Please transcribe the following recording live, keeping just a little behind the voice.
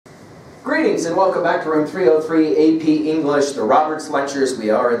Greetings and welcome back to room 303, AP English, the Roberts Lectures. We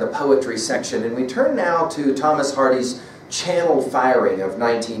are in the poetry section, and we turn now to Thomas Hardy's Channel Firing of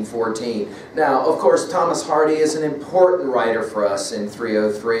 1914. Now, of course, Thomas Hardy is an important writer for us in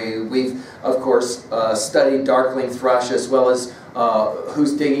 303. We've, of course, studied Darkling Thrush as well as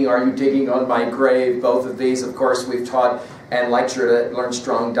Who's Digging, Are You Digging on My Grave? Both of these, of course, we've taught and lectured at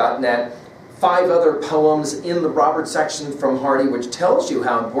learnstrong.net. 5 other poems in the Roberts section from Hardy, which tells you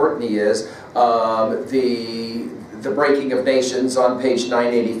how important he is. The Breaking of Nations on page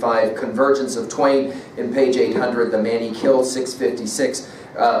 985, Convergence of Twain in page 800, The Man He Killed, 656,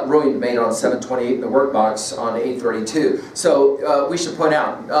 Ruined Mate on 728 in the workbox on 832. So we should point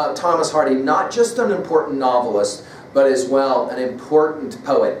out, Thomas Hardy, not just an important novelist, but as well an important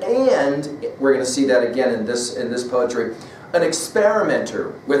poet. And we're going to see that again in this poetry, an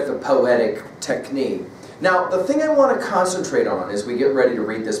experimenter with the poetic technique. Now, the thing I want to concentrate on as we get ready to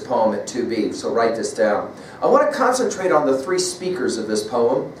read this poem at 2B, so write this down. I want to concentrate on the 3 speakers of this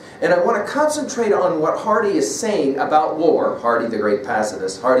poem, and I want to concentrate on what Hardy is saying about war. Hardy the great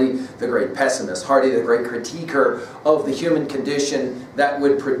pacifist, Hardy the great pessimist, Hardy the great critiquer of the human condition that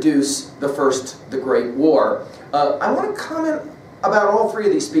would produce the Great War. I want to comment about all 3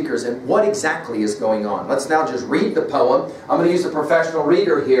 of these speakers and what exactly is going on. Let's now just read the poem. I'm going to use a professional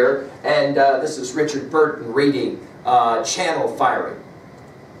reader here, and this is Richard Burton reading Channel Firing.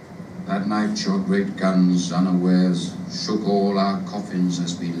 That night your great guns unawares shook all our coffins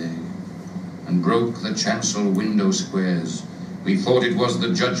as we lay, and broke the chancel window squares. We thought it was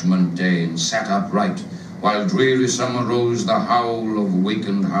the judgment day, and sat upright, while dreary summer rose the howl of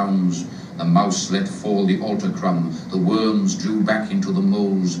wakened hounds. The mouse let fall the altar crumb, the worms drew back into the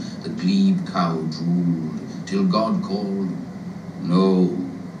moles, the glebe cow drooled, till God called, no,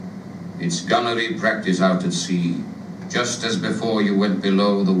 it's gunnery practice out at sea. Just as before you went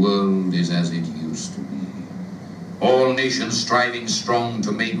below, the world is as it used to be. All nations striving strong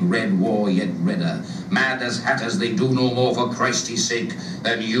to make red war yet redder, mad as hatters they do no more for Christ's sake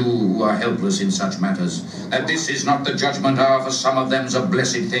than you who are helpless in such matters. That this is not the judgment hour for some of them's a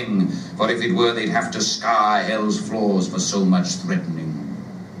blessed thing, for if it were they'd have to scar hell's floors for so much threatening.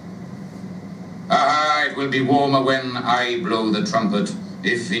 Ah, it will be warmer when I blow the trumpet,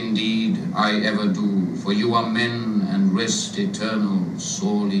 if indeed I ever do, for you are men and rest eternal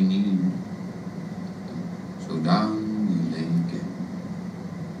sorely need. So down we lay again.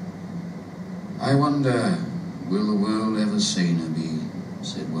 I wonder, will the world ever saner be,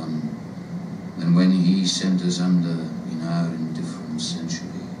 said one, than when he sent us under in our indifferent century.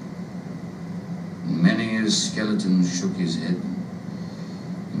 And many a skeleton shook his head.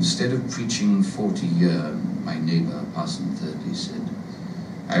 Instead of preaching 40 year, my neighbor, Parson Thirdly, said,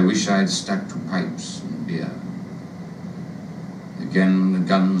 I wish I'd stuck to pipes and beer. Again the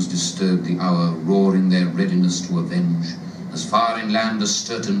guns disturbed the hour, roaring their readiness to avenge, as far inland as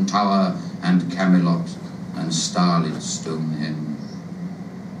Sturton Tower and Camelot and starlit Stonehenge.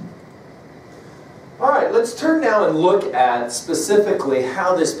 Alright, let's turn now and look at specifically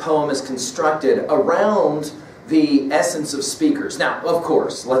how this poem is constructed around the essence of speakers. Now, of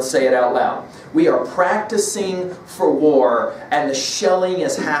course, let's say it out loud. We are practicing for war, and the shelling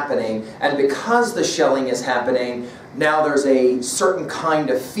is happening, and because the shelling is happening, now there's a certain kind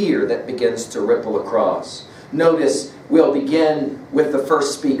of fear that begins to ripple across. Notice we'll begin with the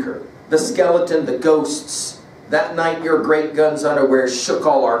first speaker. The skeleton, the ghosts. That night your great guns unawares shook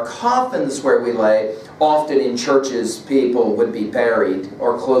all our coffins where we lay. Often in churches people would be buried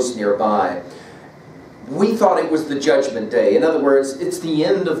or close nearby. We thought it was the judgment day. In other words, it's the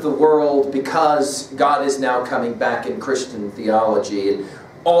end of the world because God is now coming back in Christian theology, and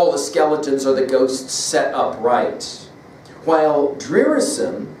all the skeletons are the ghosts set upright. While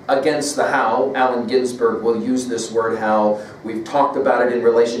Drearism against the how, Allen Ginsberg will use this word how, we've talked about it in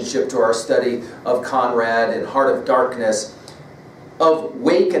relationship to our study of Conrad and Heart of Darkness, of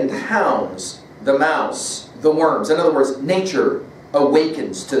wakened hounds, the mouse, the worms. In other words, nature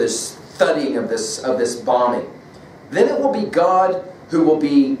awakens to this thudding of this bombing. Then it will be God who will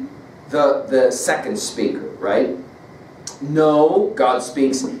be the second speaker, right? No, God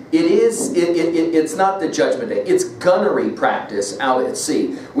speaks. It's not the judgment day. It's gunnery practice out at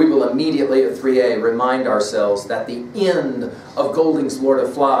sea. We will immediately at 3A remind ourselves that the end of Golding's Lord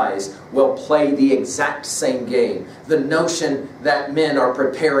of Flies will play the exact same game. The notion that men are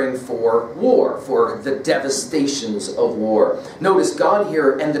preparing for war, for the devastations of war. Notice God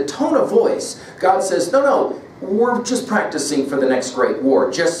here and the tone of voice. God says, no, we're just practicing for the next great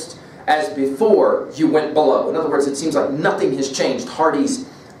war. Just as before you went below. In other words, it seems like nothing has changed. Hardy's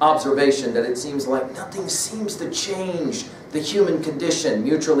observation that it seems like nothing seems to change. the human condition,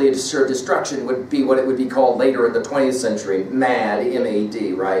 mutually assured destruction, would be what it would be called later in the 20th century, MAD,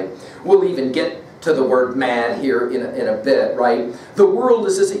 M-A-D, right? We'll even get to the word mad here in a bit, right? The world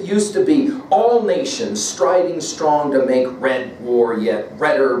is as it used to be, all nations striding strong to make red war yet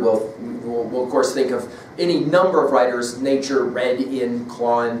redder. We'll of course think of any number of writers, nature red in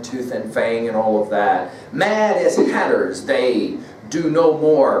claw and tooth and fang and all of that. Mad as hatters, they do no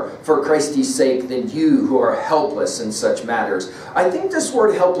more for Christ's sake than you who are helpless in such matters. I think this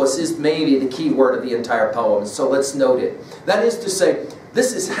word helpless is maybe the key word of the entire poem, so let's note it. That is to say,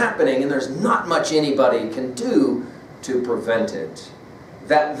 this is happening and there's not much anybody can do to prevent it.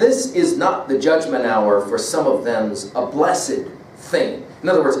 That this is not the judgment hour for some of them's a blessed thing. In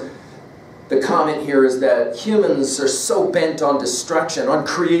other words, the comment here is that humans are so bent on destruction, on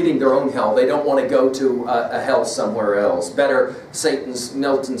creating their own hell, they don't want to go to a hell somewhere else. Better, Satan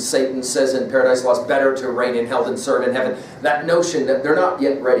says in Paradise Lost, better to reign in hell than serve in heaven. That notion that they're not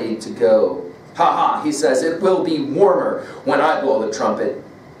yet ready to go. Ha ha, he says, it will be warmer when I blow the trumpet.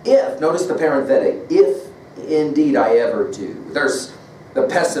 If, notice the parenthetic, if indeed I ever do. There's the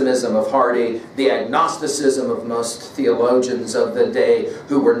pessimism of Hardy, the agnosticism of most theologians of the day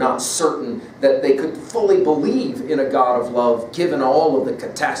who were not certain that they could fully believe in a God of love given all of the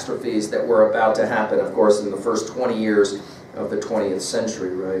catastrophes that were about to happen, of course, in the first 20 years of the 20th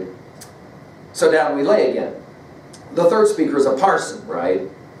century, right? So down we lay again. The third speaker is a parson, right?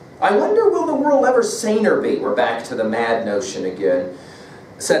 I wonder, will the world ever saner be? We're back to the mad notion again.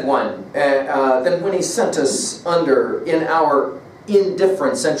 Said one, then when he sent us under in our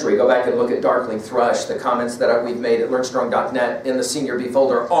indifferent century. Go back and look at Darkling Thrush, the comments that we've made at learnstrong.net in the Senior B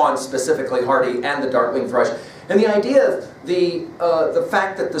folder on specifically Hardy and the Darkling Thrush. And the idea, the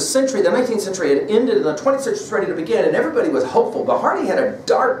fact that the 19th century had ended and the 20th century was ready to begin and everybody was hopeful, but Hardy had a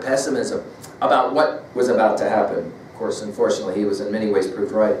dark pessimism about what was about to happen. Of course, unfortunately, he was in many ways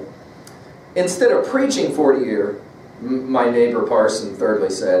proved right. Instead of preaching 40 year, my neighbor parson thirdly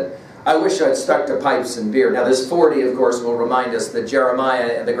said, I wish I'd stuck to pipes and beer. Now this 40, of course, will remind us that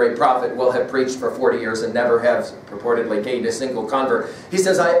Jeremiah and the great prophet will have preached for 40 years and never have purportedly gained a single convert. He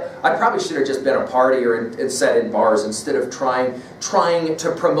says, I probably should have just been a partier and sat in bars instead of trying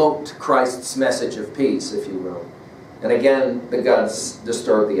to promote Christ's message of peace, if you will. And again, the gods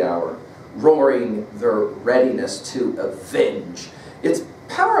disturb the hour, roaring their readiness to avenge. It's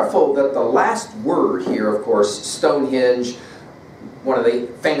powerful that the last word here, of course, Stonehenge, one of the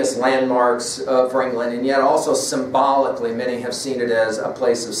famous landmarks for England, and yet also symbolically many have seen it as a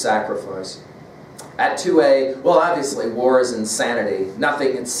place of sacrifice. At 2a, well, obviously war is insanity.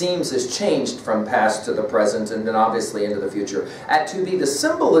 Nothing, it seems, has changed from past to the present and then obviously into the future. At 2b, the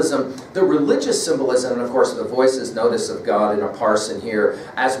symbolism, the religious symbolism, and of course the voices notice of God in a parson here,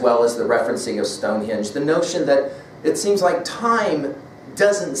 as well as the referencing of Stonehenge. The notion that it seems like time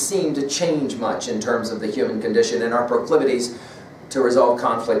doesn't seem to change much in terms of the human condition and our proclivities to resolve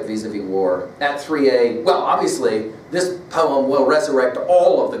conflict vis-a-vis war. At 3a, well, obviously, this poem will resurrect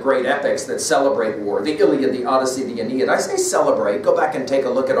all of the great epics that celebrate war. The Iliad, the Odyssey, the Aeneid. I say celebrate. Go back and take a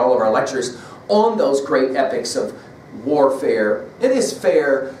look at all of our lectures on those great epics of warfare. It is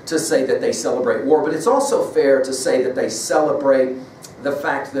fair to say that they celebrate war, but it's also fair to say that they celebrate the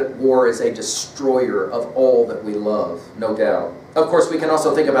fact that war is a destroyer of all that we love, no doubt. Of course, we can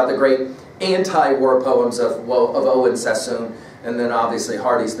also think about the great anti-war poems of Owen Sassoon, and then obviously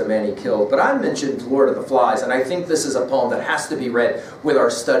Hardy's The Man He Killed. But I mentioned Lord of the Flies, and I think this is a poem that has to be read with our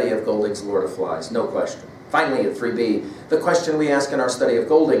study of Golding's Lord of Flies, no question. Finally, at 3b, the question we ask in our study of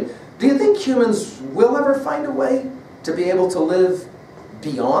Golding, do you think humans will ever find a way to be able to live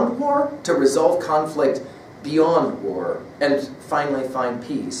beyond war, to resolve conflict beyond war, and finally find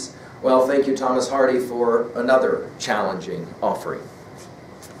peace? Well, thank you, Thomas Hardy, for another challenging offering.